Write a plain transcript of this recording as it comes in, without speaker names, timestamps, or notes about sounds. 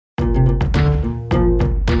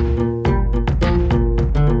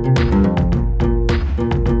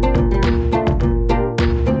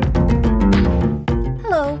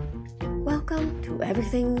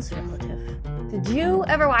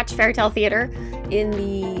watch fairy tale theater in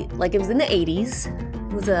it was in the 80s.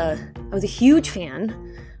 I was a huge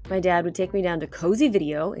fan. My dad would take me down to Cozy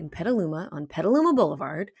Video in Petaluma on Petaluma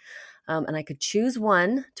Boulevard, and I could choose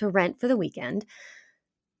one to rent for the weekend.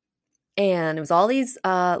 And it was all these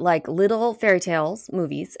little fairy tales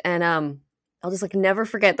movies, and I'll just never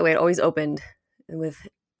forget the way it always opened with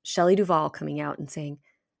Shelley Duvall coming out and saying,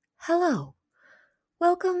 "Hello,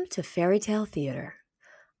 welcome to Fairy Tale Theater.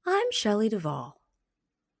 I'm Shelley Duvall."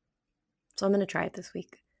 So I'm going to try it this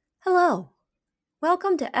week. Hello,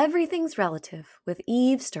 welcome to Everything's Relative with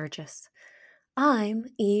Eve Sturgis. I'm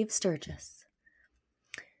Eve Sturgis.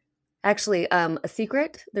 Actually,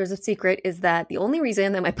 there's a secret is that the only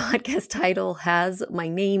reason that my podcast title has my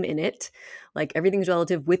name in it, like Everything's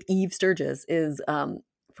Relative with Eve Sturgis, is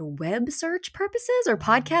for web search purposes or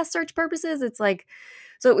podcast search purposes.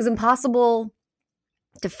 So it was impossible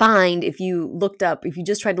to find if you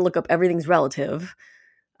just tried to look up Everything's Relative,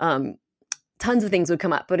 tons of things would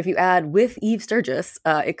come up. But if you add with Eve Sturgis,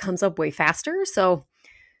 it comes up way faster. So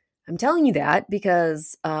I'm telling you that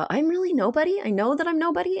because I'm really nobody. I know that I'm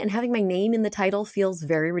nobody, and having my name in the title feels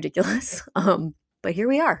very ridiculous. But here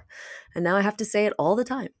we are. And now I have to say it all the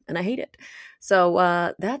time, and I hate it.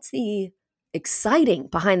 So that's the exciting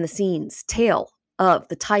behind the scenes tale of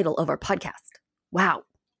the title of our podcast. Wow.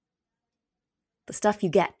 The stuff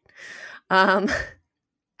you get.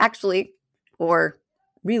 Actually, or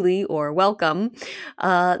welcome.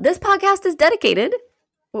 This podcast is dedicated.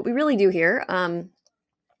 What we really do here,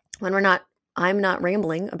 when I'm not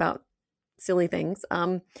rambling about silly things.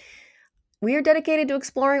 We are dedicated to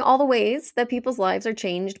exploring all the ways that people's lives are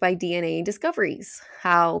changed by DNA discoveries.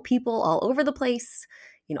 How people all over the place,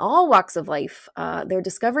 in all walks of life, they're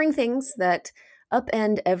discovering things that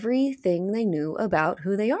upend everything they knew about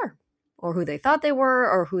who they are, or who they thought they were,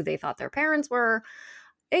 or who they thought their parents were.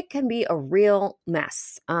 It can be a real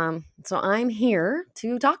mess. So I'm here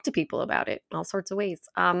to talk to people about it in all sorts of ways.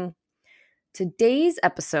 Today's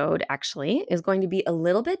episode actually is going to be a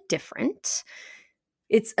little bit different.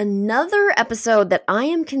 It's another episode that I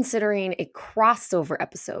am considering a crossover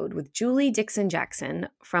episode with Julie Dixon Jackson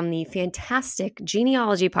from the fantastic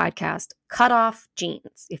genealogy podcast, Cutoff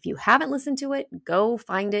Genes. If you haven't listened to it, go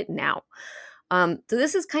find it now. So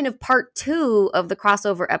this is kind of part 2 of the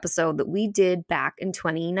crossover episode that we did back in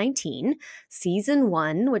 2019, season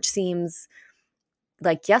 1, which seems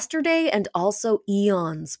like yesterday and also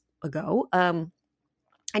eons ago.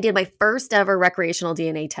 I did my first ever recreational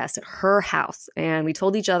DNA test at her house, and we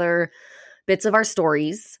told each other bits of our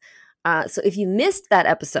stories. So if you missed that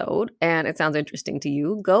episode and it sounds interesting to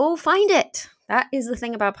you, go find it. That is the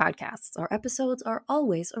thing about podcasts. Our episodes are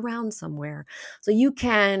always around somewhere. So you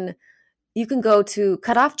can go to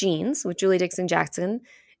Cutoff Genes with Julie Dixon Jackson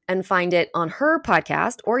and find it on her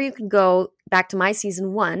podcast, or you can go back to my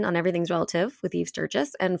season 1 on Everything's Relative with Eve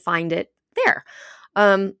Sturgis and find it there.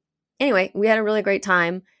 Anyway, we had a really great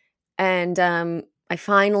time, and I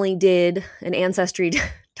finally did an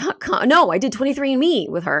Ancestry.com. No, I did 23andMe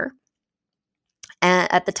with her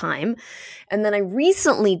at the time, and then I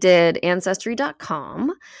recently did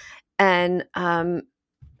Ancestry.com, and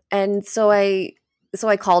so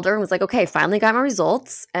I called her and was like, okay, finally got my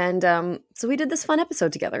results, and so we did this fun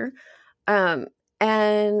episode together,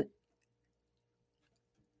 and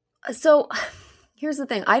so here's the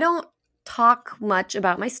thing: I don't talk much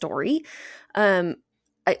about my story. I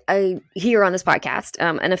here on this podcast,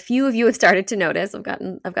 and a few of you have started to notice. I've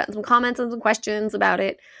gotten some comments and some questions about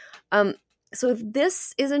it. So if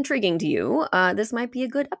this is intriguing to you, this might be a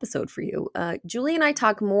good episode for you. Julie and I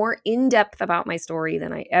talk more in depth about my story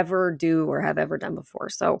than I ever do or have ever done before.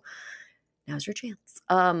 So now's your chance.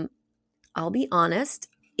 I'll be honest.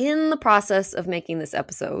 In the process of making this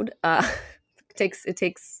episode, it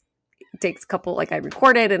takes a couple. I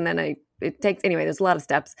recorded and then there's a lot of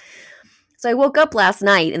steps. So I woke up last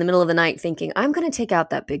night in the middle of the night thinking, I'm going to take out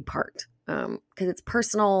that big part because it's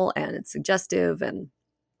personal and it's suggestive.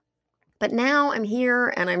 But now I'm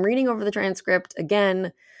here and I'm reading over the transcript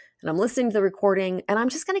again and I'm listening to the recording and I'm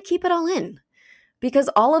just going to keep it all in because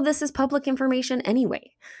all of this is public information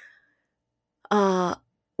anyway.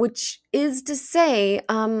 Which is to say,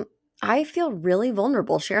 I feel really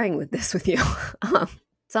vulnerable sharing this with you.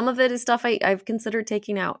 Some of it is stuff I've considered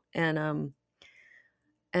taking out, and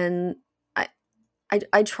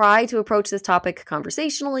I try to approach this topic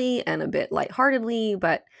conversationally and a bit lightheartedly,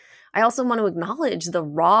 but I also want to acknowledge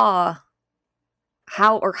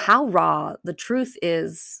how raw the truth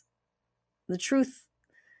is. The truth.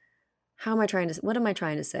 What am I trying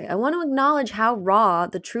to say? I want to acknowledge how raw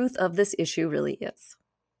the truth of this issue really is.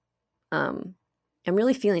 I'm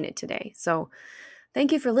really feeling it today. So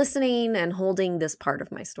Thank you for listening and holding this part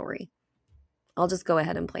of my story. I'll just go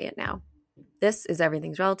ahead and play it now. This is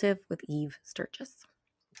Everything's Relative with Eve Sturgis.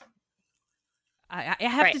 I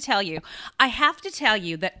have to tell you,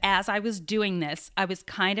 that as I was doing this, I was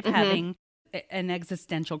kind of having an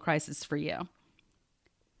existential crisis for you.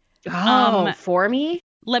 Oh, for me?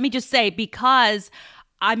 Let me just say, because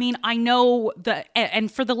I mean, I know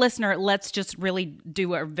and for the listener, let's just really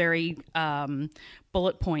do a very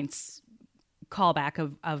bullet points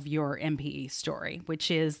callback of your MPE story,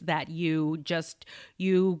 which is that you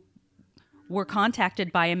were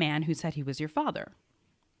contacted by a man who said he was your father.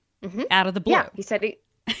 Out of the blue. Yeah, he said,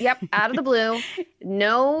 out of the blue.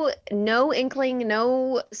 No inkling,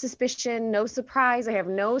 no suspicion, no surprise. I have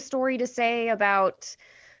no story to say about,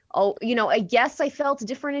 I guess I felt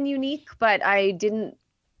different and unique, but I didn't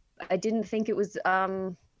think it was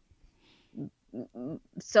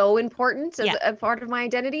so important as a part of my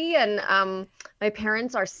identity. And my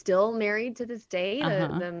parents are still married to this day,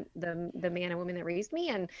 the man and woman that raised me.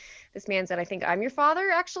 And this man said, I think I'm your father,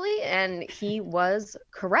 actually. And he was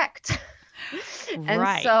correct.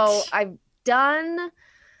 And so I've done,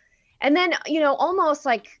 and then, almost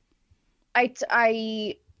like it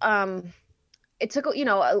took,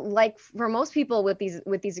 like for most people with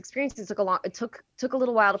these experiences, it took a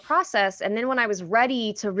little while to process. And then when I was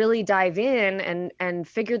ready to really dive in and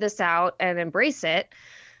figure this out and embrace it,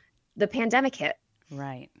 the pandemic hit.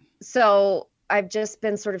 Right. So I've just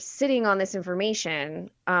been sort of sitting on this information,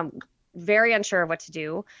 very unsure of what to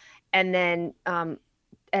do. And then I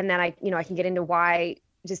can get into why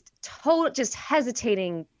just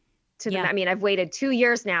hesitating to I mean, I've waited 2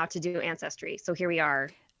 years now to do Ancestry. So here we are.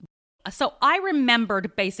 So I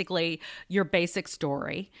remembered basically your basic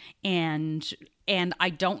story, and I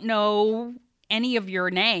don't know any of your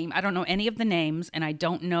name. I don't know any of the names, and I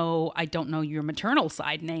don't know your maternal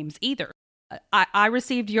side names either. I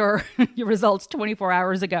received your results 24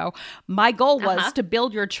 hours ago. My goal was to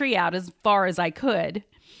build your tree out as far as I could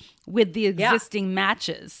with the existing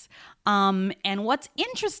matches. And what's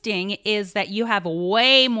interesting is that you have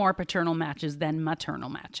way more paternal matches than maternal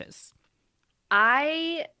matches.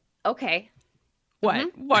 Okay.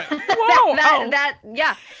 What? What? Whoa!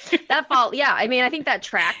 That fall. Yeah. I mean, I think that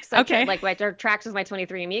tracks. Okay. Like tracks with my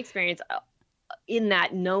 23andMe experience. In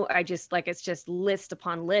that, it's just list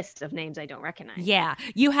upon list of names I don't recognize. Yeah.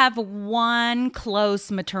 You have one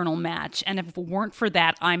close maternal match. And if it weren't for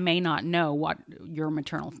that, I may not know who your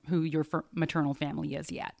maternal family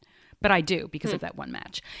is yet. But I do because of that one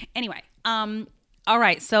match. Anyway, all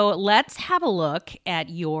right, so let's have a look at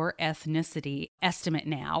your ethnicity estimate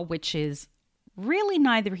now, which is really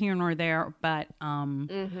neither here nor there, but,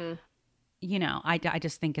 I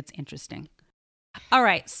just think it's interesting. All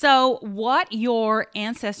right, so what your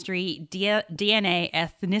Ancestry DNA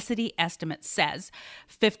ethnicity estimate says,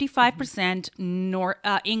 55%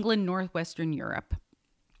 England, Northwestern Europe,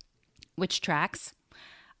 which tracks,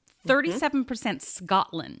 37%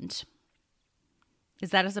 Scotland.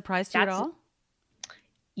 Is that a surprise to you at all?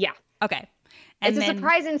 Yeah. Okay. And it's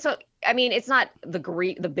surprising. So, I mean, it's not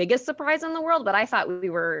the biggest surprise in the world, but I thought we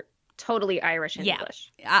were totally Irish and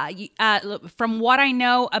English. From what I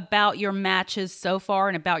know about your matches so far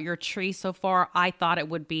and about your tree so far, I thought it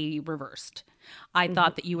would be reversed. I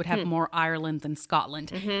thought that you would have more Ireland than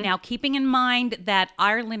Scotland. Now, keeping in mind that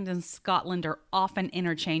Ireland and Scotland are often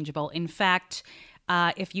interchangeable. In fact,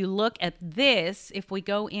 if you look at this, if we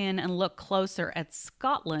go in and look closer at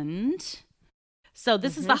Scotland... So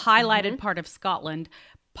this is the highlighted part of Scotland.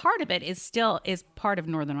 Part of it is part of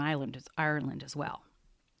Northern Ireland as well.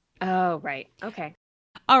 Oh, right. Okay.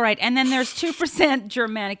 All right. And then there's 2%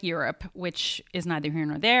 Germanic Europe, which is neither here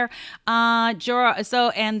nor there. And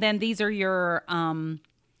then these are your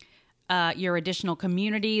additional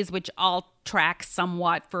communities, which all track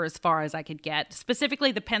somewhat for as far as I could get.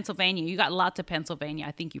 Specifically the Pennsylvania. You got lots of Pennsylvania.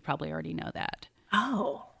 I think you probably already know that.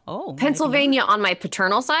 Oh, Pennsylvania on my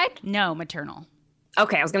paternal side? No, maternal.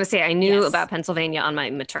 Okay, I was going to say I knew about Pennsylvania on my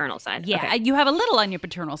maternal side. Yeah, okay. You have a little on your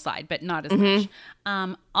paternal side, but not as much.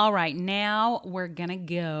 All right, now we're going to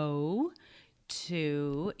go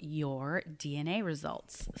to your DNA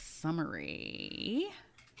results summary.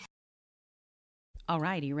 All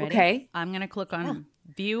right, you ready? Okay. I'm going to click on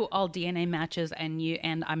view all DNA matches and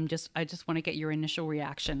I just want to get your initial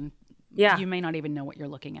reaction. Yeah. You may not even know what you're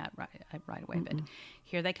looking at right away, but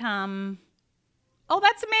here they come. Oh,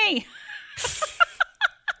 that's me.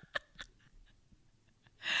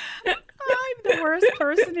 I'm the worst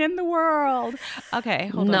person in the world. Okay,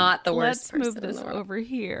 hold on. Not the worst person in the world. Let's move this over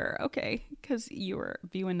here. Okay, because you were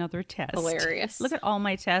view another test. Hilarious. Look at all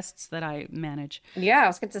my tests that I manage. Yeah, I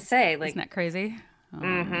was going to say. Isn't that crazy?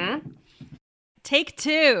 Take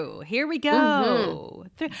two. Here we go.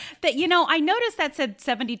 That I noticed that said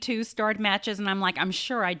 72 starred matches, and I'm like, I'm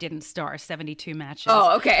sure I didn't star 72 matches.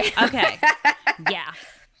 Oh, okay. Okay. Yeah.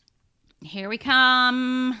 Here we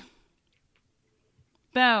come.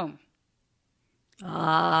 Boom.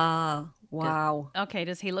 Ah, wow. Okay,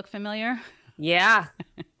 does he look familiar? Yeah.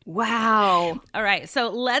 Wow. All right, so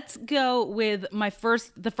let's go with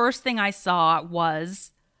the first thing I saw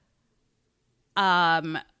was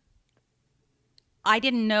I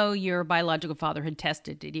didn't know your biological father had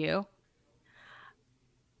tested, did you?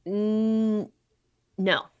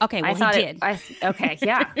 No. Okay, well, he did. Okay,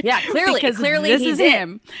 yeah. Clearly, because clearly this he is did.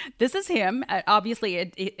 him. This is him. Obviously,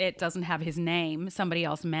 it doesn't have his name. Somebody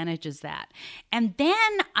else manages that. And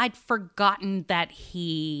then I'd forgotten that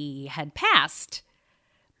he had passed,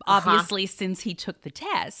 obviously, since he took the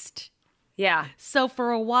test. Yeah. So for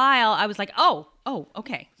a while, I was like, oh,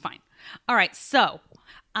 okay, fine. All right, so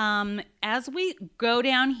as we go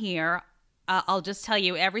down here, I'll just tell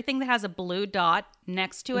you, everything that has a blue dot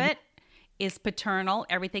next to it is paternal.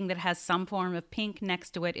 Everything that has some form of pink next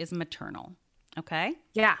to it is maternal. Okay?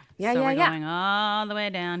 Yeah. So we're going all the way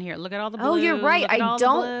down here. Look at all the blue. Oh, you're right. I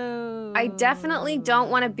I definitely don't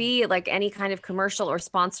want to be like any kind of commercial or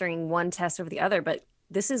sponsoring one test over the other, but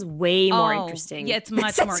this is way more interesting. Yeah, it's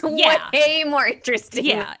much more. Way more interesting.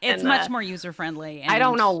 Yeah, it's much more user friendly. I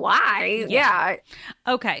don't know why. Yeah.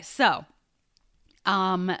 Okay, so,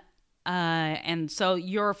 and so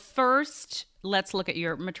your first. Let's look at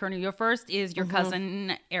your maternal. Your first is your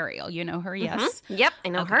cousin Ariel. You know her, yes? Yep, I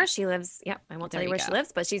know her. She lives. Yep, I won't tell you where she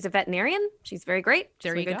lives, but she's a veterinarian. She's very great.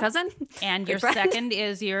 She's a good cousin. And your second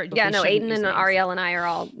is your. Yeah, no, Aiden and Ariel and I are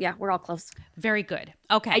all. Yeah, we're all close. Very good.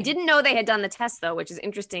 Okay. I didn't know they had done the test though, which is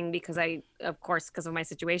interesting because because of my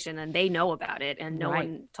situation, and they know about it, and no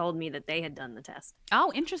one told me that they had done the test.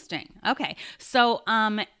 Oh, interesting. Okay, so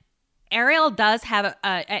Ariel does have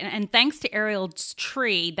and thanks to Ariel's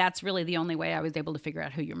tree, that's really the only way I was able to figure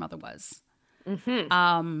out who your mother was.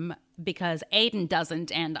 Because Aiden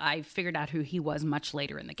doesn't, and I figured out who he was much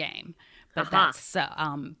later in the game. But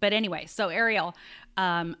but anyway, so Ariel,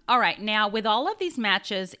 all right. Now with all of these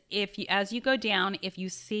matches, as you go down, if you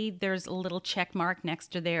see there's a little check mark next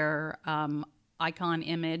to their icon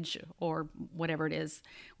image or whatever it is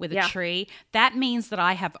with a tree, that means that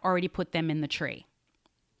I have already put them in the tree.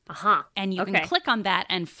 And you can click on that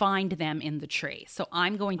and find them in the tree. So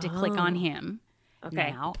I'm going to click on him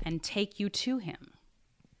now and take you to him.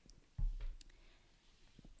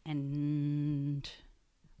 And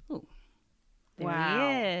there he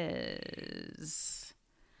is.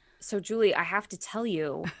 So Julie, I have to tell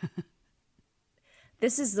you,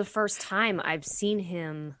 this is the first time I've seen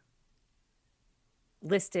him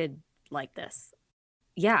listed like this.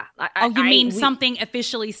 Yeah. You mean something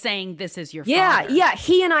officially saying this is your father? Yeah.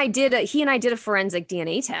 He and I did a forensic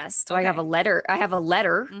DNA test. So I have a letter.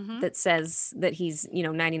 That says that he's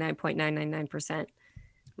 99.999%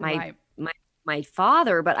 my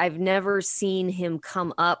father, but I've never seen him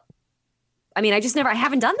come up. I mean, I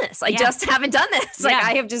haven't done this. I just haven't done this. Like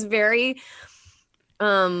I have just very.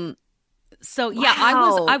 So yeah,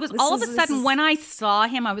 wow. I was all of a sudden when I saw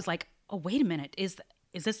him, I was like, oh wait a minute, is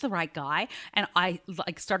this the right guy? And I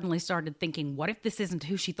suddenly started thinking, what if this isn't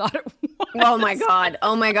who she thought it was? Oh my God.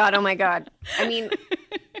 I mean,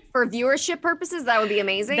 for viewership purposes, that would be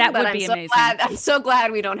amazing. I'm so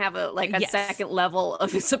glad we don't have a second level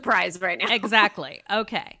of a surprise right now. Exactly.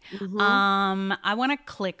 Okay. I want to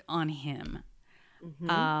click on him,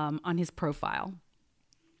 on his profile.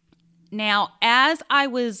 Now, as I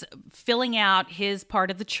was filling out his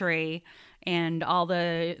part of the tree, and all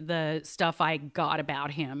the stuff I got about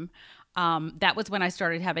him, that was when I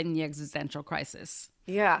started having the existential crisis.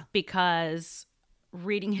 Yeah. Because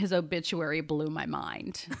reading his obituary blew my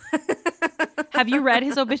mind. Have you read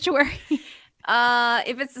his obituary?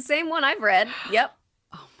 If it's the same one I've read, yep.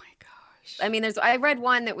 Oh my gosh. I mean, I read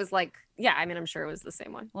one that was like, I'm sure it was the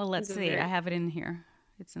same one. Well, let's see. I have it in here.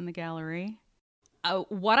 It's in the gallery.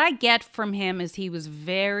 What I get from him is he was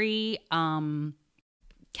very...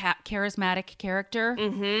 charismatic character.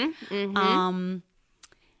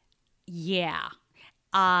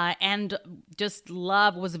 And just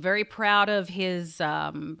was very proud of his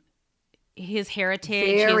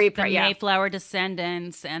heritage, the Mayflower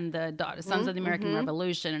descendants and the Sons of the American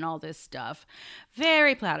Revolution and all this stuff.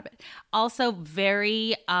 Very proud of it. Also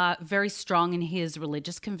very, very strong in his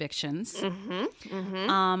religious convictions.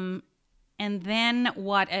 And then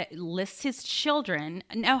what lists his children.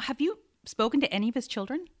 Now, have you spoken to any of his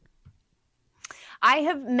children? I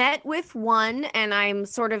have met with one, and I'm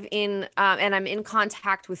sort of in, and I'm in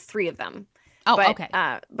contact with 3 of them. Oh, but, okay.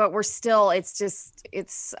 But we're still,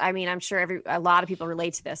 I mean, I'm sure a lot of people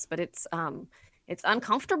relate to this, but it's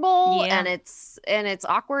uncomfortable Yeah. and it's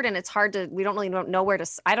awkward and it's hard we don't really know where to,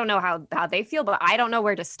 I don't know how they feel, but I don't know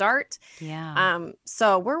where to start. Yeah.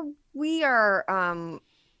 So we are,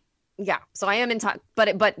 yeah. So I am in touch,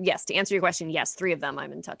 but yes, to answer your question, yes, 3 of them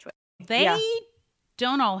I'm in touch with. They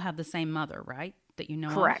don't all have the same mother, right? That you know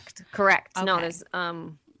Correct. of? Correct. Okay. No,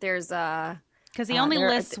 there's because he only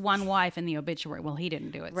lists one wife in the obituary. Well, he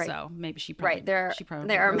didn't do it, right. so maybe she probably there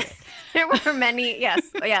were many. Yes,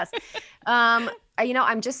 yes.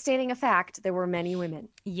 I'm just stating a fact. There were many women.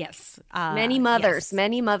 Yes, many mothers. Yes.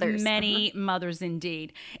 Many mothers. Many mothers,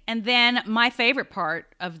 indeed. And then my favorite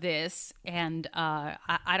part of this, and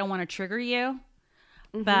I don't want to trigger you,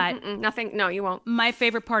 but nothing. No, you won't. My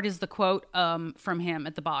favorite part is the quote from him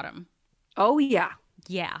at the bottom. Oh yeah.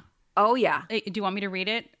 Yeah. Oh yeah. Do you want me to read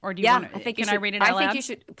it, or do you want to? I think can I read it out loud? I think you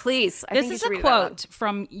should. Please. This is a quote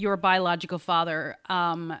from your biological father,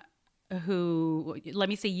 who. Let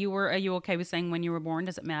me see. Are you okay with saying when you were born?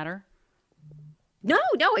 Does it matter? No.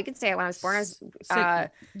 I can say it when I was born.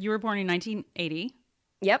 You were born in 1980.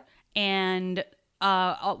 Yep. And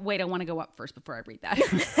wait, I want to go up first before I read that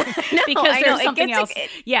no, because there's something else.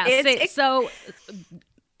 So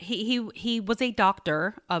he was a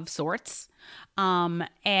doctor of sorts.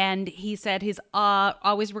 And he said his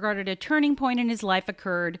always regarded a turning point in his life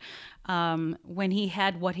occurred when he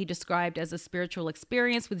had what he described as a spiritual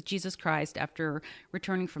experience with Jesus Christ after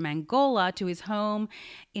returning from Angola to his home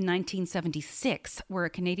in 1976, where a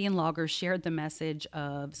Canadian logger shared the message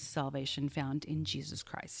of salvation found in Jesus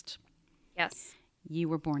Christ. Yes. You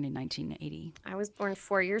were born in 1980. I was born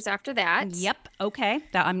 4 years after that. Yep. Okay.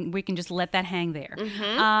 We can just let that hang there.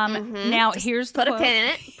 Now, just here's the quote. Put a pin in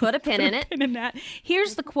it. Put a pin in it. Pin in that.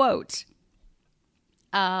 Here's the quote.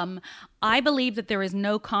 I believe that there is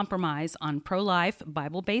no compromise on pro-life,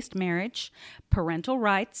 Bible-based marriage, parental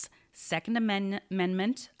rights, Second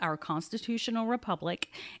Amendment, our constitutional republic,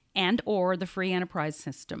 and or the free enterprise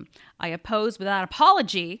system. I oppose without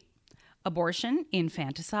apology abortion,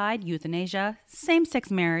 infanticide, euthanasia,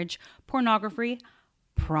 same-sex marriage, pornography,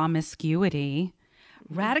 promiscuity,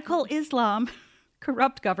 radical Islam,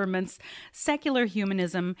 corrupt governments, secular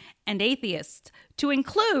humanism, and atheists, to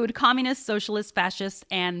include communists, socialists, fascists,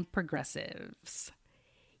 and progressives.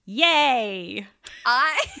 Yay!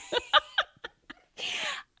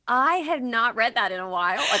 I had not read that in a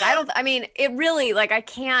while. I know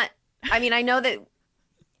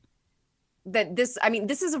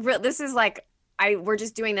we're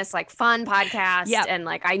just doing this like fun podcast and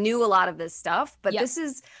like I knew a lot of this stuff, but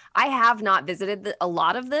I have not visited a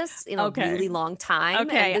lot of this in a really long time.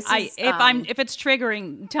 Okay. If it's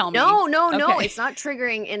triggering, tell me. No, it's not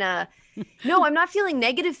triggering no, I'm not feeling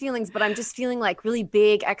negative feelings, but I'm just feeling like really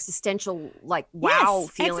big existential, like wow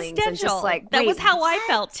feelings. And just like, that was how I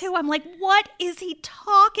felt too. I'm like, what is he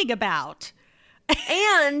talking about?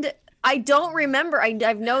 And I don't remember. I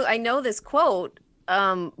know this quote,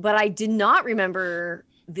 but I did not remember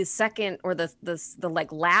the second or the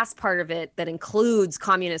like last part of it that includes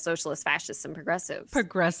communist, socialist, fascists, and progressives.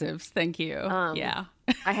 Progressives, thank you. Yeah,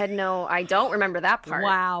 I don't remember that part.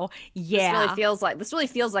 Wow. Yeah, this really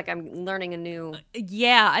feels like I'm learning a new.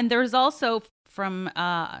 Yeah, and there's also from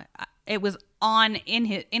it was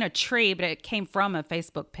in a tree, but it came from a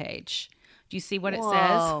Facebook page. Do you see what it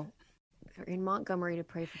says? In Montgomery to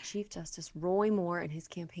pray for Chief Justice Roy Moore and his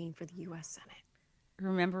campaign for the U.S. Senate.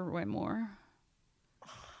 Remember Roy Moore?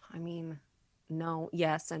 I mean, no,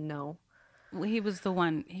 yes and no. Well, he was the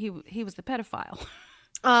one. He was the pedophile.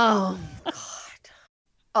 Oh God!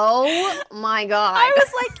 Oh my God! I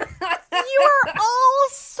was like, you are all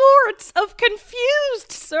sorts of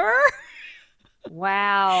confused, sir.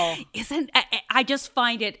 Wow! I just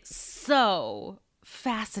find it so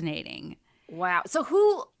fascinating. Wow. So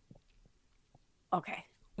who? Okay.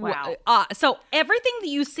 Wow. So everything that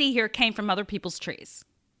you see here came from other people's trees.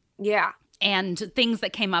 Yeah. And things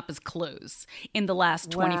that came up as clues in the last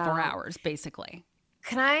 24 hours, basically.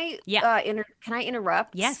 Can I can I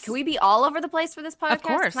interrupt? Yes. Can we be all over the place for this podcast? Of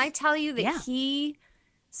course. Can I tell you that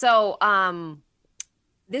So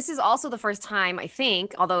this is also the first time, I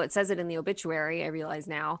think, although it says it in the obituary, I realize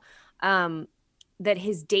now, that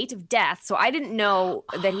his date of death. So I didn't know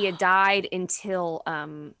that he had died until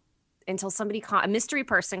somebody, a mystery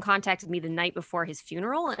person, contacted me the night before his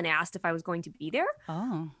funeral and asked if I was going to be there.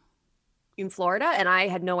 Oh. In Florida, and I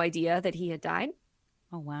had no idea that he had died.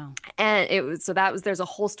 Oh wow. And there's a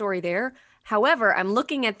whole story there. However, I'm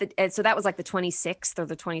looking at so that was like the 26th or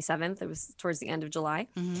the 27th. It was towards the end of July.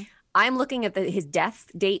 Mm-hmm. I'm looking at his death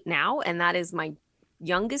date now, and that is my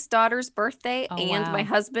youngest daughter's birthday my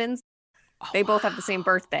husband's They both have the same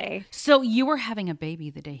birthday. So you were having a baby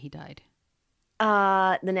the day he died?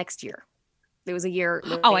 The next year. It was a year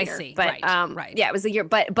later. Oh, I see. But, right. Yeah, it was a year.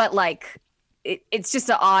 But like, it's just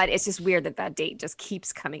it's just weird that date just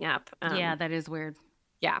keeps coming up. Yeah, that is weird.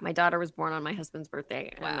 Yeah, my daughter was born on my husband's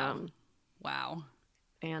birthday. Wow. And, Wow.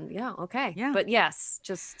 And yeah, okay. Yeah. But yes,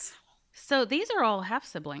 just. So these are all half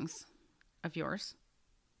siblings of yours.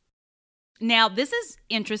 Now, this is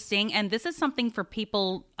interesting, and this is something for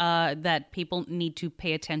people that people need to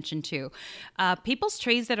pay attention to. People's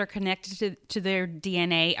trees that are connected to their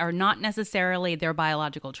DNA are not necessarily their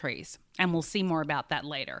biological trees, and we'll see more about that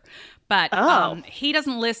later. But he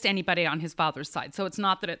doesn't list anybody on his father's side, so it's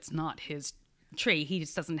not that it's not his tree. He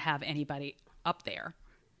just doesn't have anybody up there.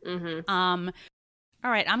 Mm-hmm. All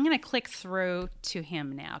right, I'm going to click through to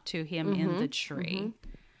him now, to him in the tree.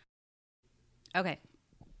 Okay.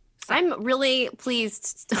 So. I'm really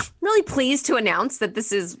pleased to announce that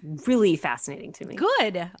this is really fascinating to me.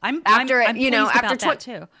 Good. I'm after that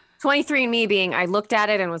too. 23andMe being, I looked at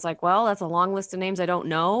it and was like, well, that's a long list of names I don't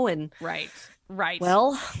know, and right.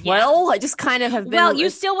 Well, I just kind of have been. Well,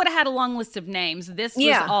 you still would have had a long list of names. This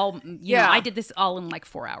was all. You know, I did this all in like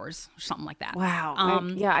 4 hours or something like that. Wow.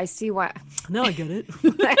 I see why. Now I get it.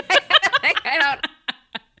 I don't.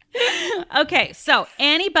 Okay, so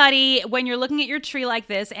anybody, when you're looking at your tree like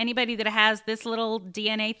this, anybody that has this little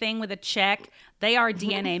DNA thing with a check, they are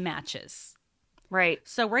DNA matches. Right.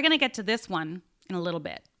 So we're going to get to this one in a little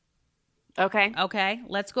bit. Okay,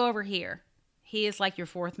 let's go over here. He is like your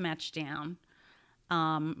fourth match down.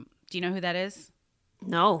 Do you know who that is?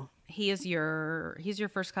 No. He's your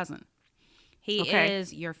first cousin. He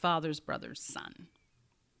is your father's brother's son.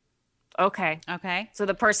 Okay. So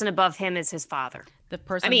the person above him is his father. The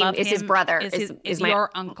person above him is his brother. Is your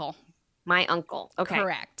uncle. My uncle. Okay.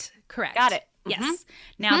 Correct. Got it. Yes.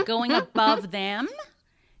 Now going above them.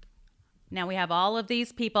 Now we have all of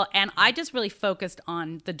these people, and I just really focused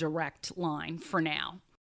on the direct line for now.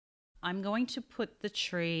 I'm going to put the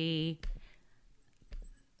tree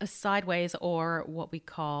sideways, or what we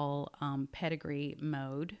call pedigree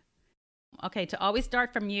mode. Okay, to always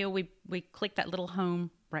start from you, we click that little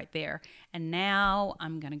home right there. And now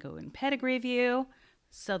I'm going to go in pedigree view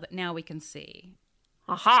so that now we can see.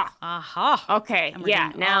 Aha. Okay.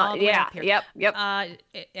 Yeah. Now, yeah. Yep.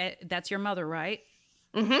 That's your mother, right?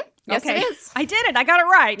 Mm-hmm. Yes, okay. It is. I did it. I got it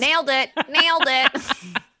right. Nailed it.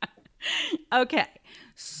 Okay.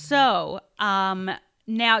 So,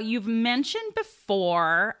 now you've mentioned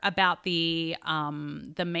before about the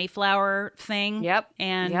Mayflower thing. Yep.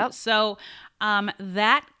 And so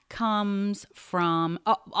that comes from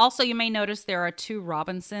also you may notice there are 2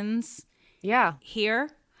 Robinsons here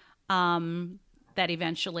that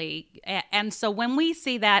eventually, and so when we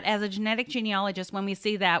see that as a genetic genealogist, when we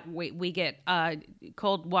see that we get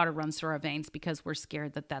cold water runs through our veins because we're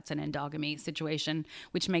scared that that's an endogamy situation,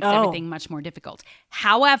 which makes everything much more difficult.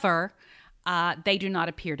 However, they do not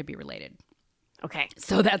appear to be related. Okay.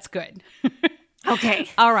 So that's good. Okay.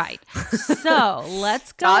 All right. So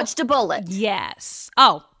let's go. Dodged a bullet. Yes.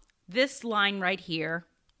 Oh, this line right here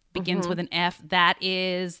begins with an F. That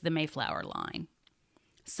is the Mayflower line.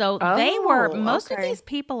 So they were, most of these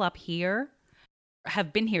people up here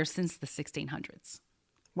have been here since the 1600s.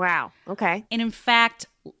 Wow. Okay. And in fact,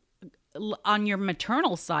 on your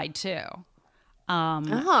maternal side too.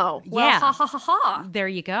 Well, yeah. Ha. There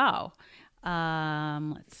you go.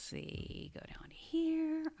 Let's see. Go down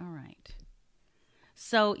here. All right.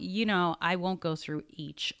 So, I won't go through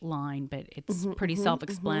each line, but it's pretty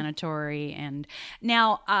self-explanatory. And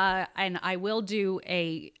now, and I will do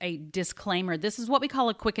a disclaimer. This is what we call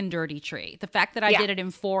a quick and dirty tree. The fact that I did it in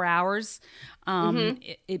 4 hours, I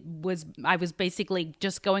was basically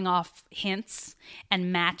just going off hints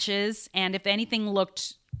and matches. And if anything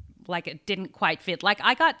looked like it didn't quite fit, like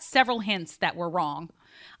I got several hints that were wrong.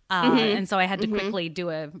 And so I had to quickly do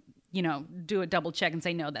a double check and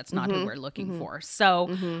say, no, that's not who we're looking for.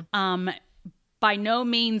 So by no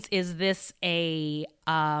means is this a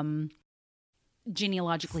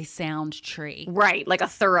genealogically sound tree. Right, like a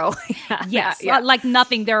thorough. Yes, like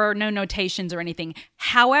nothing. There are no notations or anything.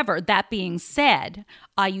 However, that being said,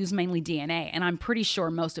 I use mainly DNA, and I'm pretty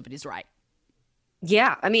sure most of it is right.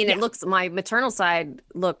 Yeah, I mean, it looks, my maternal side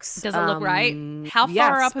looks. Does it look right? How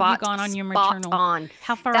far up have you gone on your maternal? Spot on.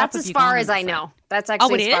 How far That's up as have you far gone as I know. That's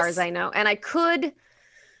actually as far as I know. And I could.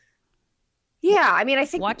 Yeah, I mean, I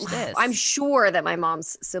think. Watch this. I'm sure that my mom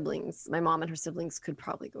and her siblings could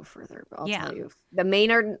probably go further. But I'll tell you. The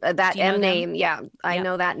Maynard, that M name. Yeah, I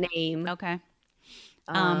know that name. Okay.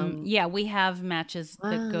 Yeah, we have matches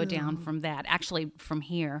that go down from that. Actually, from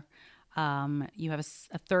here. You have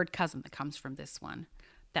a third cousin that comes from this one.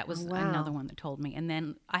 That was wow. another one that told me. And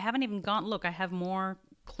then I haven't even gone, look, I have more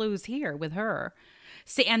clues here with her.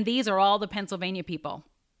 See, and these are all the Pennsylvania people.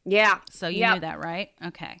 Yeah. So you knew that, right?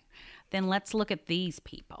 Okay. Then let's look at these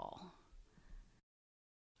people.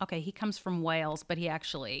 Okay, he comes from Wales, but he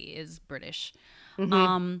actually is British.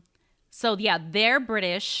 Mm-hmm. So yeah, they're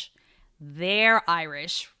British, they're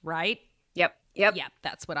Irish, right? Yep. Yep,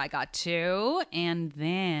 that's what I got too. And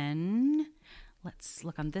then let's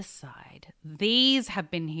look on this side. These have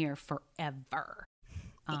been here forever.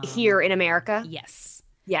 Here in America? Yes.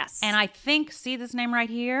 Yes. And I think, see this name right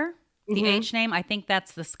here? The H name? I think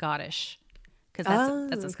that's the Scottish. Because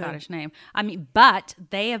that's a Scottish name. I mean, but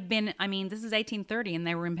they have been, I mean, this is 1830 and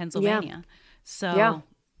they were in Pennsylvania. So,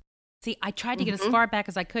 see, I tried to get as far back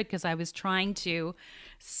as I could because I was trying to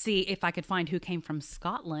see if I could find who came from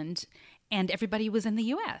Scotland, and everybody was in the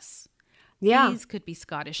U.S. Yeah. These could be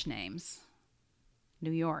Scottish names.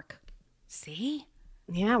 New York. See?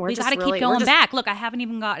 Yeah, we got to keep going back. Look, I haven't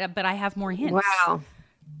even got, but I have more hints. Wow.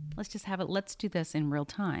 Let's just have it. Let's do this in real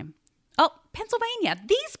time. Oh, Pennsylvania.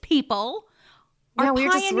 These people are we're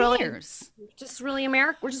pioneers. Just really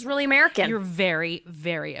American. We're just really American. You're very,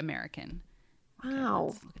 very American. Wow. Okay,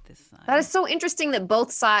 let's look at this side. That is so interesting that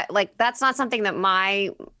both sides, like, that's not something that my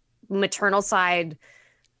maternal side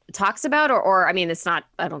talks about, or I mean, it's not,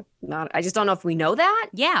 I just don't know if we know that.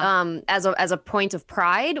 Yeah. As a point of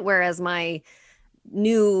pride, whereas my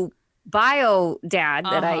new bio dad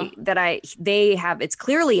they have, it's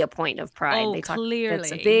clearly a point of pride. Oh, they talk, clearly.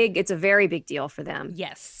 It's a very big deal for them.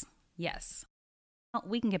 Yes. Well,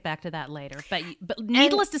 we can get back to that later, but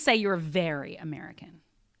needless to say, you're very American.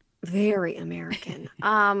 Very American.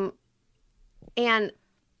 And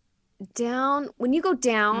when you go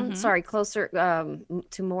down, closer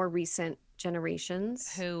to more recent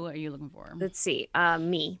generations. Who are you looking for? Let's see.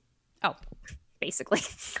 Me. Oh, basically.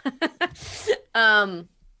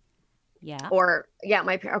 Yeah. Or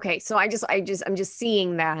okay. So I'm just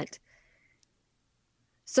seeing that.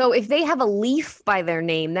 So if they have a leaf by their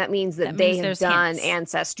name, that means that they have done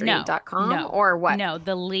Ancestry.com or what? No,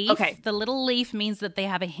 the leaf, the little leaf means that they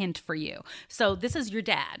have a hint for you. So this is your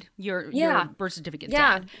dad, your birth certificate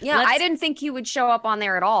dad. Yeah, I didn't think he would show up on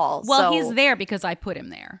there at all. Well, he's there because I put him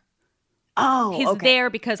there. Oh, he's there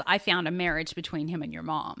because I found a marriage between him and your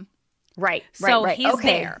mom. Right. So he's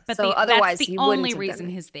there. But otherwise that's the only reason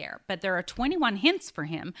he's there. But there are 21 hints for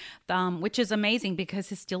him, which is amazing because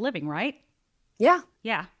he's still living, right? Yeah.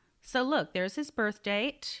 Yeah. So look, there's his birth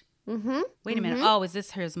date. Mm-hmm. Wait a minute. Oh, is this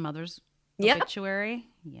his mother's obituary?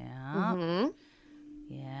 Yeah. Mm-hmm.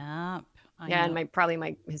 Yeah.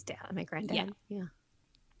 And his dad, my granddad. Yeah.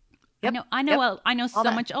 Yep. I know so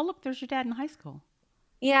much. Oh, look, there's your dad in high school.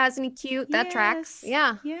 Yeah, isn't he cute? That tracks.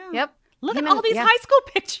 Yeah. Yep. Look at all these high school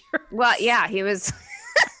pictures. Well, yeah, he was.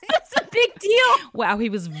 It's a big deal. Wow, he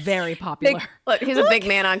was very popular. He's a big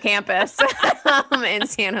man on campus in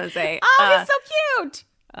San Jose. Oh, he's so cute.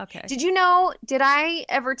 Okay. Did I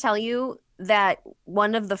ever tell you that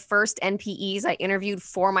one of the first NPEs I interviewed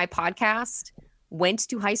for my podcast went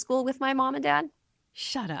to high school with my mom and dad?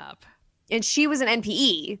 Shut up. And she was an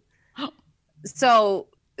NPE. So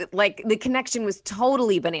like the connection was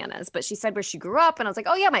totally bananas, but she said where she grew up, and I was like,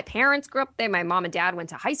 oh yeah, my parents grew up there. My mom and dad went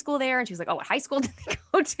to high school there. And she was like, oh, what high school did they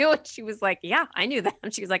go to? And she was like, yeah, I knew that.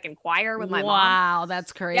 And she was like, in choir with my mom. Wow,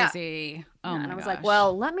 that's crazy. Yeah. Oh my and I was gosh. like,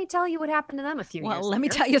 well, let me tell you what happened to them a few years later. Well, let me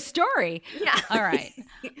tell you a story. Yeah. All right.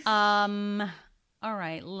 All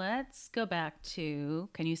right, let's go back to,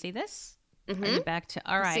 can you see this? Mm-hmm. Are you back to,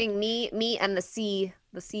 all right. Seeing me and the C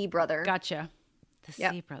brother. Gotcha. The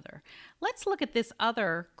C brother. Let's look at this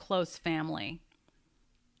other close family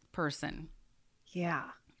person. Yeah.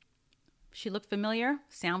 She look familiar?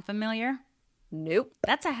 Sound familiar? Nope.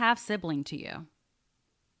 That's a half sibling to you.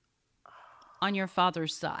 On your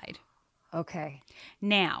father's side. Okay.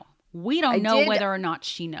 Now, we don't know whether or not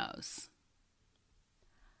she knows.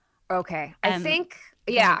 Okay. I think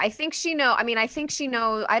she knows. I mean, I think she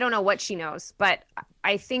knows. I don't know what she knows, but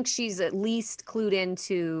I think she's at least clued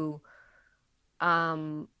into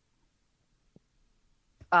my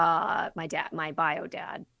bio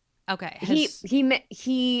dad. Okay.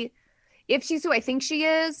 He if she's who I think she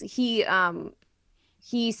is, he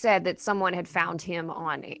said that someone had found him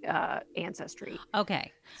on Ancestry.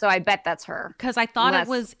 Okay. So I bet that's her. Because I thought it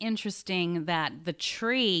was interesting that the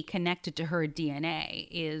tree connected to her DNA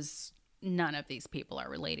is none of these people are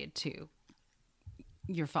related to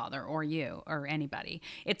your father or you or anybody.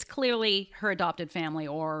 It's clearly her adopted family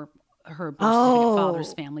or her birth certificate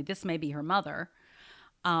father's family. This may be her mother.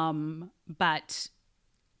 But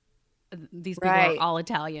these people are all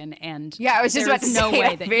Italian, and I was just about to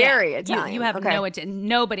say very Italian. You have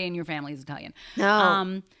nobody in your family is Italian.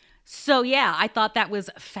 No. So yeah, I thought that was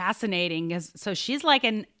fascinating. So she's like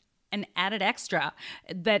an added extra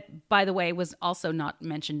that, by the way, was also not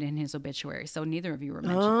mentioned in his obituary. So neither of you were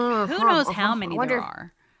mentioned. Who knows how many there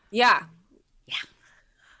are? Yeah.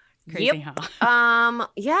 Crazy, huh?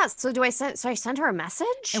 Yeah. So do I send her a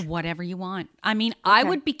message? Whatever you want. I mean, I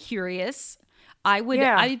would be curious. I would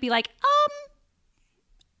be like,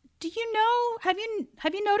 do you know,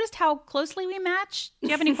 have you noticed how closely we match? Do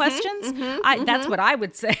you have any questions? That's what I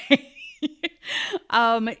would say.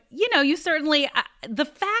 You certainly, the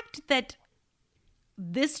fact that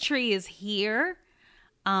this tree is here,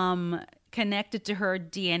 connected to her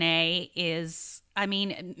DNA is, I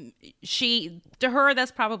mean, to her,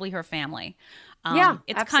 that's probably her family. It's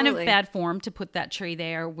absolutely. kind of bad form to put that tree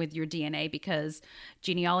there with your DNA because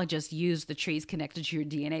genealogists use the trees connected to your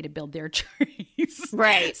DNA to build their trees.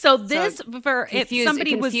 Right. So this, if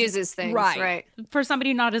somebody confuses things, right. For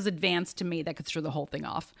somebody not as advanced to me, that could throw the whole thing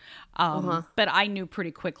off. But I knew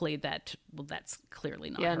pretty quickly that, well, that's clearly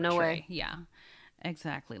not her no tree. way. Yeah,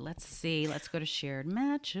 exactly. Let's see. Let's go to shared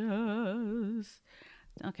matches.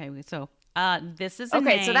 Okay, so this is a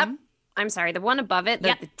name. So that, I'm sorry, the one above it,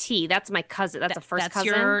 the T, that's my cousin. That's a first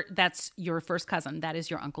cousin? That's your first cousin. That is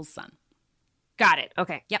your uncle's son. Got it.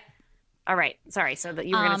 Okay. Yep. All right. Sorry. So that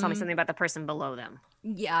you were going to tell me something about the person below them.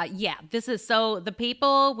 Yeah. This is, so the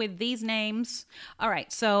people with these names. All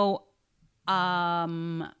right. So,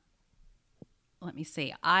 let me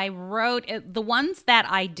see. I wrote the ones that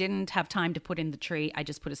I didn't have time to put in the tree. I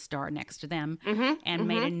just put a star next to them and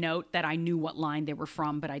made a note that I knew what line they were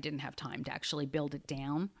from, but I didn't have time to actually build it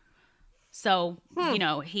down. So,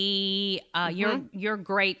 he, your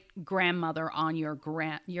great grandmother on your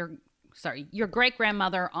great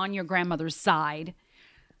grandmother on your grandmother's side,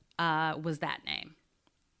 was that name.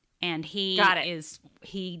 And he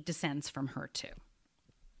descends from her too.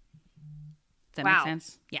 Does that make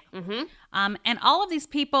sense? Yeah. And all of these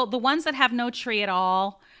people, the ones that have no tree at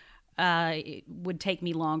all, it would take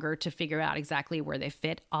me longer to figure out exactly where they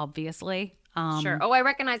fit, obviously. Sure. Oh, I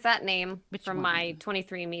recognize that name from one? my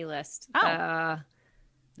 23andMe list. Oh.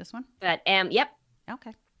 This one? That yep.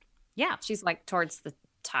 Okay. Yeah. She's like towards the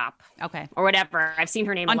top. Okay. Or whatever. I've seen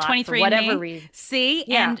her name on a lot 23andMe. For whatever reason. See?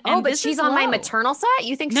 Yeah. And but she's on my maternal side?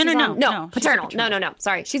 You think she's on? No, paternal. No.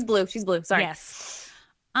 Sorry. She's blue. Sorry. Yes.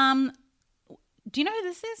 Do you know who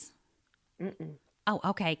this is? Mm-mm. Oh,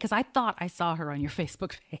 okay. Because I thought I saw her on your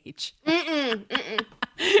Facebook page. Mm-mm.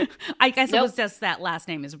 I guess it was just that last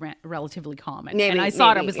name is relatively common. Maybe, and I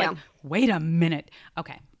saw it. I was like, wait a minute.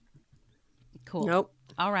 Okay. Cool. Nope.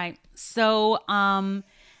 All right. So,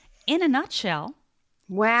 in a nutshell.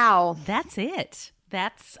 Wow. That's it.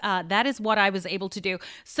 That is what I was able to do.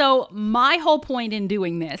 So my whole point in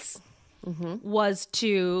doing this was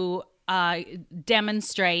to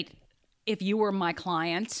demonstrate if you were my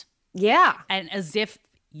client. Yeah. And as if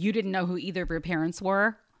you didn't know who either of your parents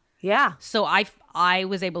were. Yeah. So I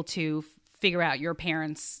was able to figure out your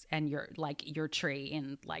parents and your tree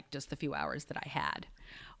in like just the few hours that I had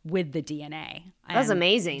with the DNA. That was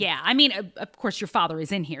amazing. Yeah. I mean, of course your father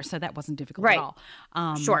is in here, so that wasn't difficult at all.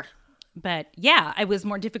 Sure. But yeah, it was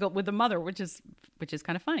more difficult with the mother, which is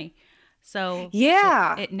kind of funny. So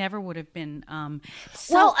yeah, it never would have been.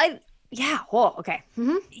 Okay.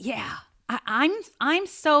 Mm-hmm. Yeah, I'm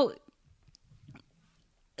so.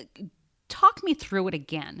 Talk me through it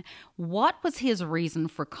again. What was his reason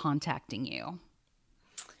for contacting you?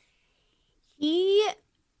 He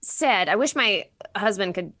said, I wish my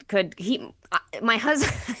husband could my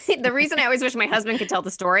husband, the reason I always wish my husband could tell the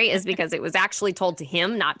story is because it was actually told to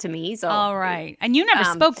him, not to me. So, all right. And you never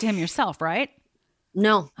spoke to him yourself, right?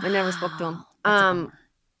 No, I never spoke to him. That's a bummer.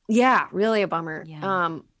 Yeah, really a bummer.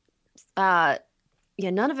 Yeah.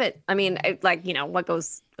 None of it. I mean, what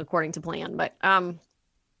goes according to plan, but,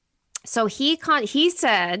 so he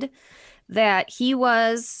said that he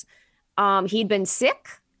was, he'd been sick,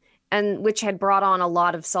 and which had brought on a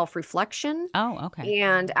lot of self-reflection. Oh, okay.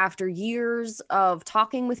 And after years of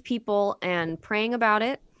talking with people and praying about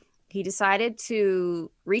it, he decided to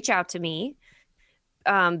reach out to me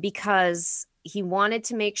because he wanted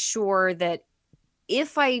to make sure that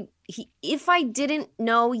if I didn't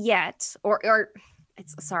know yet, or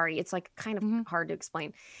it's like kind of hard to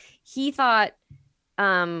explain. He thought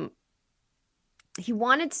he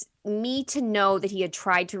wanted me to know that he had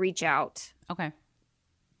tried to reach out. Okay.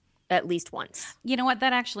 At least once. You know what?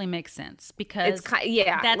 That actually makes sense because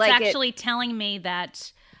that's like actually telling me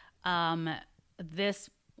that this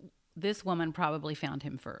woman probably found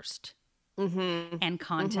him first and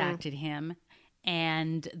contacted him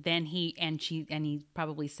And then he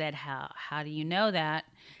probably said, how do you know that?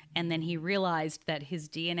 And then he realized that his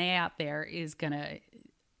DNA out there is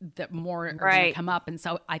that more are going to come up. And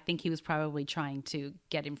so I think he was probably trying to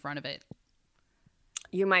get in front of it.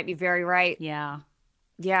 You might be very right. Yeah.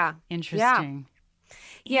 Yeah. Interesting.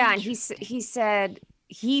 Yeah. And he said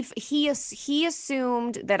he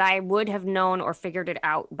assumed that I would have known or figured it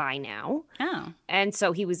out by now. Oh. And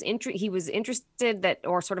so he was interested that,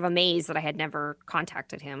 or sort of amazed that I had never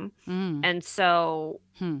contacted him. And so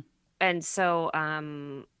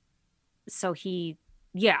so he,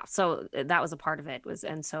 so that was a part of it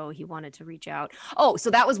and so he wanted to reach out. Oh,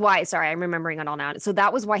 so that was why, sorry, I'm remembering it all now. So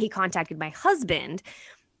that was why he contacted my husband,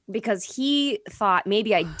 because he thought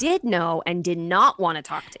maybe I did know and did not want to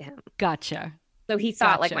talk to him. Gotcha. So he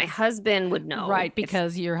thought like my husband would know. Right,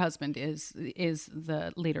 because your husband is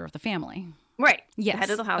the leader of the family. Right. Yes. The head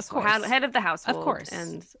of the household. Head of the household. Of course.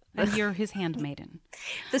 And you're his handmaiden.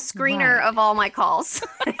 The screener of all my calls.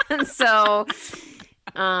 And so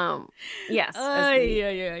yes.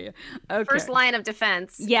 Yeah. Okay. First line of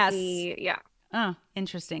defense. Yes. Oh,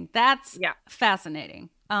 interesting. That's fascinating.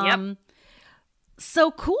 Yep.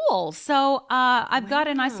 So cool. So I've got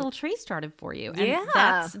a nice little tree started for you. And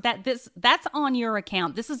that's on your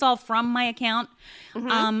account. This is all from my account.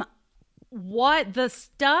 What the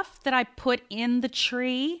stuff that I put in the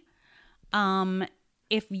tree, I'm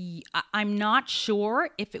not sure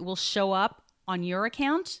if it will show up on your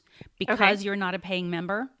account because you're not a paying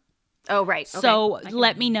member. Oh, right. So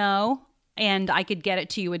let me know. And I could get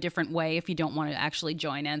it to you a different way if you don't want to actually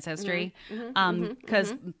join Ancestry.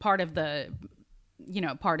 Because part of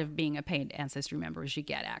being a paid Ancestry member is you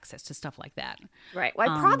get access to stuff like that. Right. Well,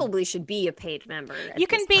 I probably should be a paid member. You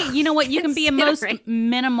can be, you know what, you can be a most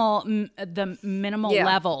minimal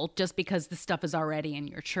level just because the stuff is already in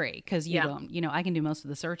your tree. Because you don't, I can do most of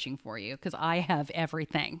the searching for you because I have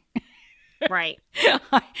everything. Right.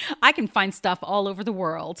 I can find stuff all over the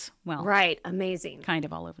world. Well, right. Amazing. Kind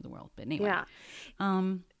of all over the world. But anyway.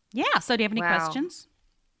 Yeah. So do you have any questions?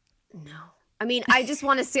 No. I mean, I just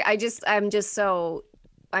want to see, I don't know.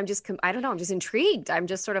 I'm just intrigued. I'm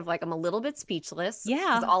just sort of like, I'm a little bit speechless. Yeah.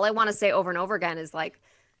 Because all I want to say over and over again is like,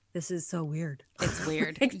 this is so weird. It's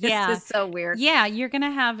weird. This is so weird. Yeah. You're going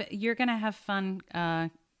to have fun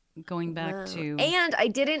going back to. And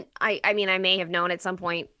I mean, I may have known at some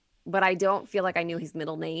point, but I don't feel like I knew his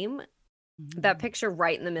middle name. That picture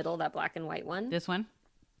right in the middle, that black and white one. This one?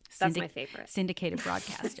 That's my favorite. Syndicated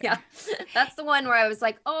broadcaster. Yeah. That's the one where I was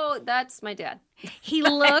like, oh, that's my dad. He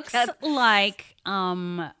looks like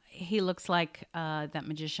that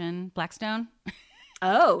magician, Blackstone.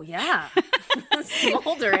 Oh, yeah.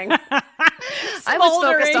 Smoldering. I was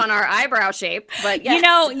focused on our eyebrow shape, but yes.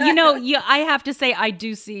 I have to say I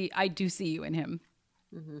do see you in him.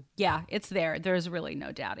 Yeah, it's there. There's really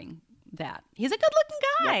no doubting that. He's a good-looking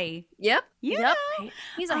guy. Yep. Yeah.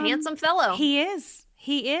 He's a handsome fellow. He is.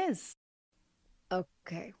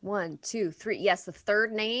 Okay. 1, 2, 3. Yes, the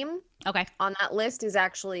third name on that list is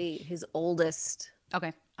actually his oldest.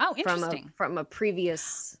 Okay. Oh, interesting. From a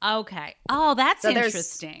previous. Okay. Oh, that's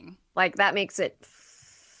interesting. Like that makes us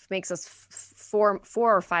 4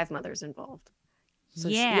 or 5 mothers involved. So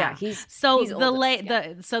he's so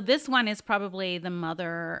this one is probably the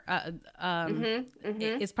mother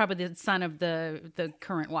is probably the son of the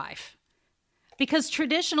current wife. Because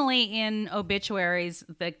traditionally in obituaries,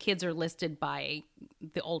 the kids are listed by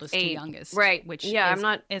the oldest to youngest, right? Which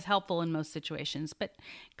is helpful in most situations, but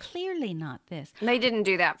clearly not this. They didn't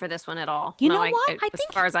do that for this one at all. You know what? As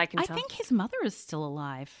far as I can tell, I think his mother is still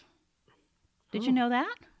alive. Did you know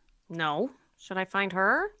that? No. Should I find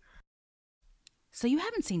her? So you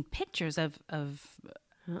haven't seen pictures of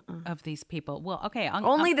these people? Well, okay.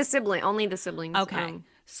 Only the siblings. Okay.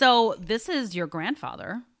 So this is your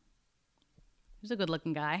grandfather. He's a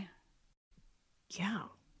good-looking guy. Yeah.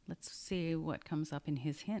 Let's see what comes up in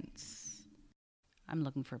his hints. I'm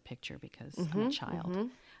looking for a picture because I'm a child.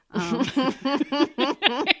 I'm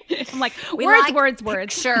like, words.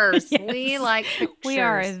 Pictures. Yes. We like pictures. We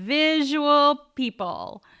are visual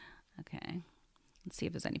people. Okay. Let's see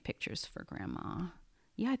if there's any pictures for Grandma.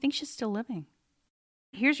 Yeah, I think she's still living.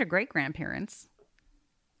 Here's your great-grandparents.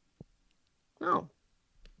 Oh.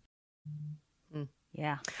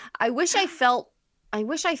 Yeah. I wish I felt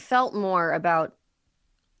more about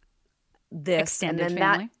this extended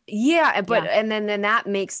family. And then that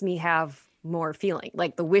makes me have more feeling,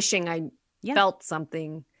 like the wishing I felt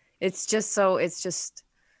something. It's just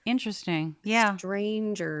interesting. Yeah.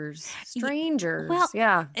 Strangers. Well,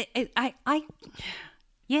 yeah. I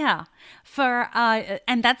Yeah.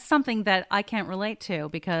 And that's something that I can't relate to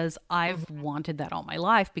because I've wanted that all my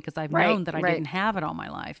life because I've known that I didn't have it all my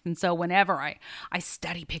life. And so whenever I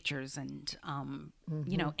study pictures and,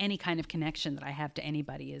 any kind of connection that I have to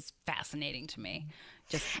anybody is fascinating to me.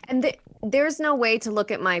 And there's no way to look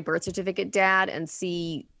at my birth certificate, Dad, and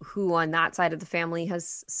see who on that side of the family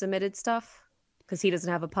has submitted stuff because he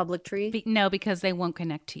doesn't have a public tree? No, because they won't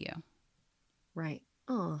connect to you. Right.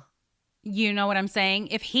 Oh. You know what I'm saying?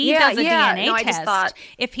 If he does a DNA test,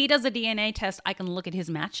 if he does a DNA test, I can look at his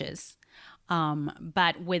matches.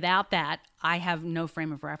 But without that, I have no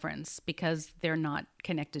frame of reference because they're not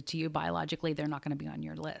connected to you biologically. They're not going to be on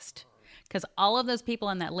your list because all of those people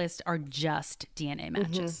on that list are just DNA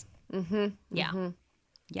matches.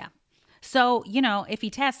 Yeah. So, if he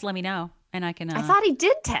tests, let me know and I can. I thought he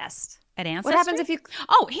did test. At Ancestry? What happens if you?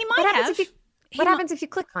 Oh, he might have. What happens if you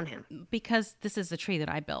click on him? Because this is the tree that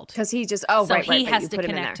I built. Because he just he has to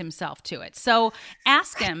connect himself to it. So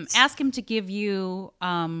ask him to give you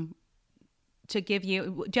Do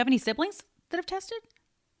you have any siblings that have tested?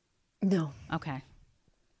 No. Okay.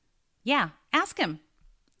 Yeah, ask him.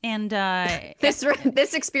 And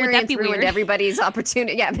this experience ruined everybody's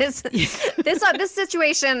opportunity. Yeah, this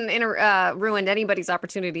situation ruined anybody's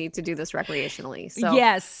opportunity to do this recreationally. So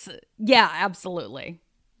yes, yeah, absolutely.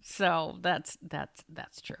 So that's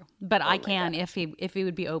true. But I can if he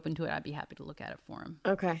would be open to it, I'd be happy to look at it for him.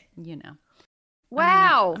 Okay.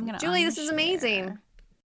 Wow, I'm gonna Julie, this is amazing.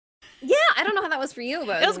 Yeah, I don't know how that was for you,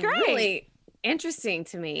 but it was great. Really interesting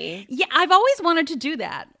to me. Yeah, I've always wanted to do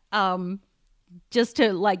that. Just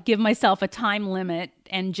to give myself a time limit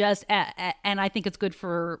and and I think it's good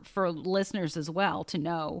for listeners as well to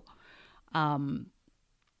know,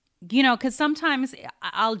 because sometimes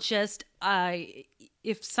I'll just,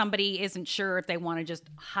 if somebody isn't sure if they want to just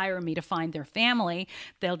hire me to find their family,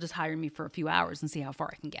 they'll just hire me for a few hours and see how far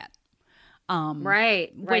I can get.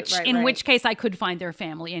 In which case I could find their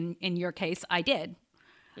family. In your case, I did.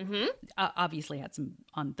 Mm-hmm. Obviously had some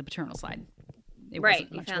on the paternal side. It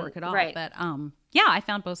wasn't much work at all. Right. But I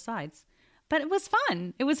found both sides. But it was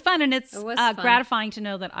fun. And it's gratifying to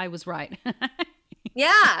know that I was right.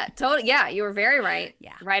 Yeah, totally. Yeah, you were very right.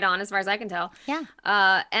 Yeah. Right on as far as I can tell. Yeah.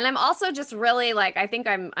 And I'm also just really I think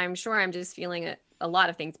I'm sure I'm just feeling a lot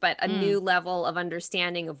of things, but a new level of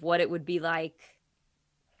understanding of what it would be like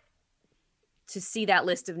to see that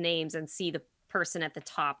list of names and see the person at the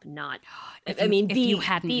top not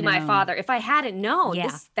be my father. If I hadn't known,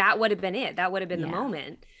 that would have been it. That would have been the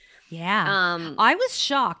moment. Yeah. I was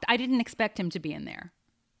shocked. I didn't expect him to be in there.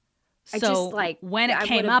 So when it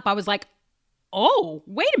came up, I was like, oh,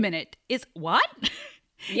 wait a minute. Is what?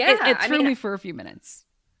 Yeah. It threw me for a few minutes.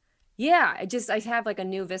 Yeah. I have a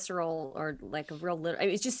new visceral or a real little,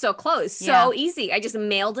 it's just so close. So easy. I just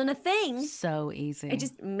mailed in a thing. So easy. I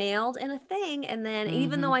just mailed in a thing. And then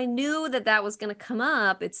even though I knew that was going to come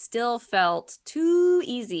up, it still felt too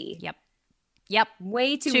easy. Yep.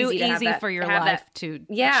 Way too easy for your life to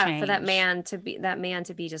change. For that man to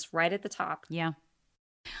be just right at the top. Yeah.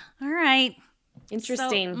 All right.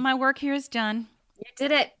 Interesting. So my work here is done. You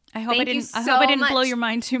did it. I hope I didn't blow your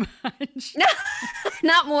mind too much.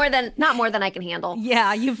 Not more than I can handle.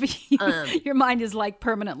 Yeah, your mind is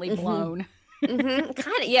permanently blown. Kind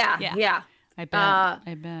of. Yeah. I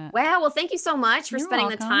bet. Wow. Well, thank you so much for spending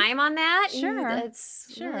the time on that. Sure.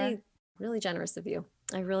 It's really, really generous of you.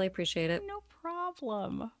 I really appreciate it. No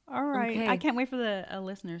problem. All right. Okay. I can't wait for the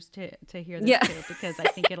listeners to hear this too, because I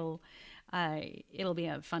think it'll be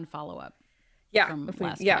a fun follow up. Yeah.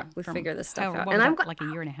 We figure this stuff out. And I'm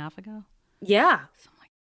a year and a half ago. Yeah.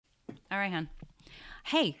 All right, hon.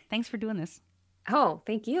 Hey, thanks for doing this. Oh,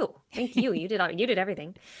 thank you. You did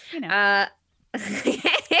everything. I'll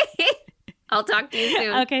talk to you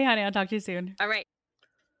soon. Okay, honey. I'll talk to you soon. All right.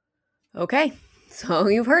 Okay. So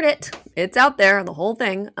you've heard it. It's out there, the whole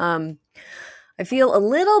thing. I feel a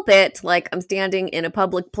little bit like I'm standing in a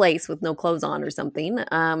public place with no clothes on or something.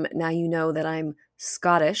 Now you know that I'm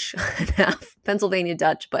Scottish, half Pennsylvania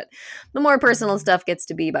Dutch, but the more personal stuff gets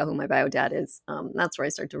to be about who my bio dad is. That's where I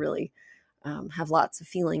start to really have lots of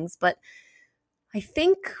feelings. But I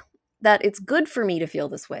think that it's good for me to feel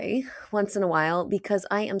this way once in a while because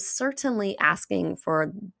I am certainly asking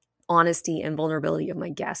for honesty and vulnerability of my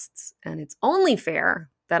guests. And it's only fair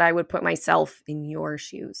that I would put myself in your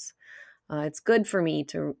shoes. It's good for me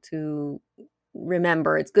to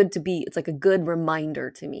remember. It's like a good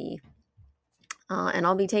reminder to me. And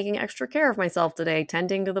I'll be taking extra care of myself today,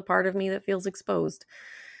 tending to the part of me that feels exposed.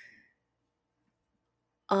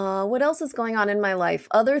 What else is going on in my life?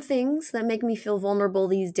 Other things that make me feel vulnerable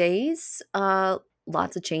these days.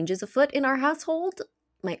 Lots of changes afoot in our household.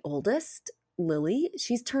 My oldest Lily,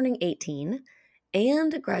 she's turning 18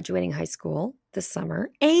 and graduating high school this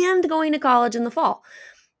summer and going to college in the fall.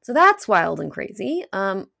 So that's wild and crazy.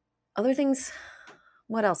 Other things,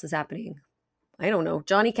 what else is happening? I don't know.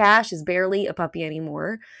 Johnny Cash is barely a puppy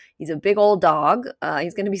anymore. He's a big old dog.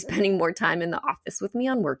 He's going to be spending more time in the office with me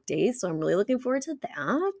on work days, so I'm really looking forward to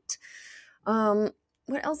that.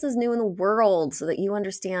 What else is new in the world so that you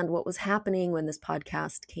understand what was happening when this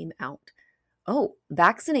podcast came out? Oh,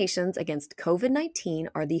 vaccinations against COVID-19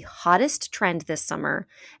 are the hottest trend this summer,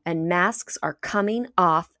 and masks are coming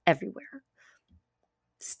off everywhere.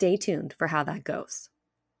 Stay tuned for how that goes.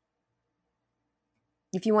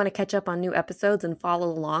 If you want to catch up on new episodes and follow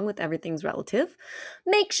along with Everything's Relative,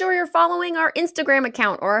 make sure you're following our Instagram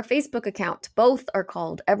account or our Facebook account. Both are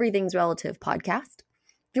called Everything's Relative Podcast.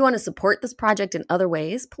 If you want to support this project in other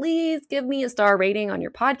ways, please give me a star rating on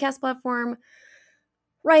your podcast platform.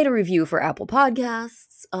 Write a review for Apple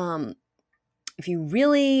Podcasts. If you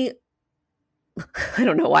really, I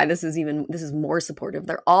don't know why this is more supportive.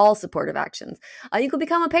 They're all supportive actions. You can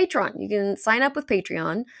become a patron. You can sign up with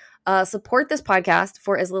Patreon. Support this podcast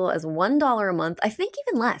for as little as $1 a month. I think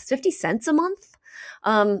even less, 50 cents a month.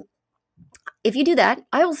 If you do that,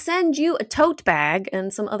 I will send you a tote bag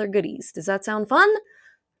and some other goodies. Does that sound fun?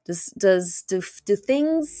 Do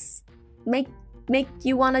things make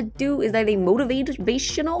you want to do? Are they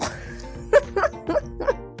motivational?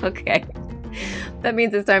 Okay. That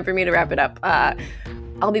means it's time for me to wrap it up.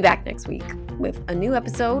 I'll be back next week with a new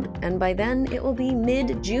episode, and by then it will be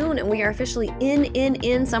mid-June, and we are officially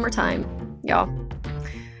in summertime, y'all.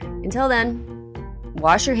 Until then,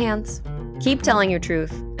 wash your hands, keep telling your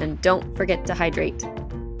truth, and don't forget to hydrate.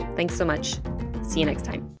 Thanks so much. See you next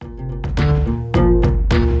time.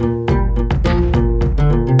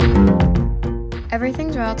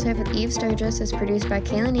 Everything's Relative with Eve Sturgis is produced by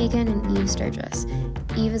Kaylin Egan and Eve Sturgis.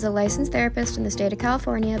 Eve is a licensed therapist in the state of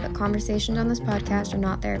California, but conversations on this podcast are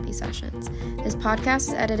not therapy sessions. This podcast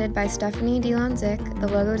is edited by Stephanie Delon-Zick, the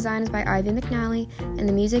logo design is by Ivy McNally, and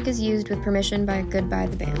the music is used with permission by Goodbye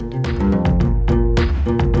the Band.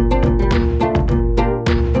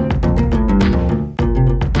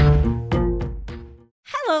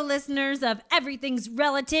 Hello, listeners of Everything's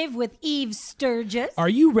Relative with Eve Sturgis. Are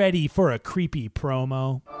you ready for a creepy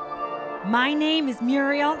promo? My name is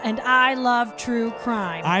Muriel, and I love true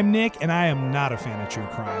crime. I'm Nick, and I am not a fan of true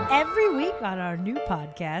crime. Every week on our new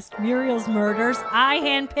podcast, Muriel's Murders, I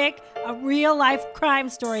handpick a real-life crime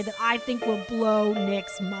story that I think will blow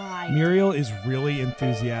Nick's mind. Muriel is really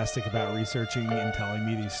enthusiastic about researching and telling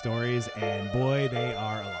me these stories, and boy, they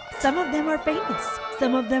are a lot. Some of them are famous.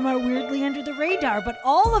 Some of them are weirdly under the radar, but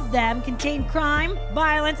all of them contain crime,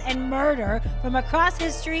 violence, and murder from across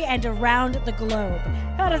history and around the globe.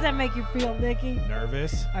 How does that make you feel, Nikki?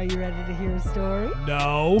 Nervous? Are you ready to hear a story?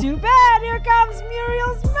 No. Too bad. Here comes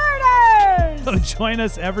Muriel's Murders. So join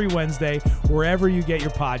us every Wednesday wherever you get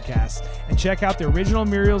your podcasts, and check out the original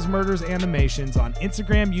Muriel's Murders animations on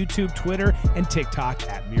Instagram, YouTube, Twitter, and TikTok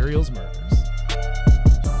at Muriel's Murders.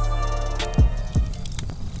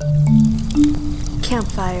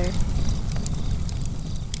 Campfire.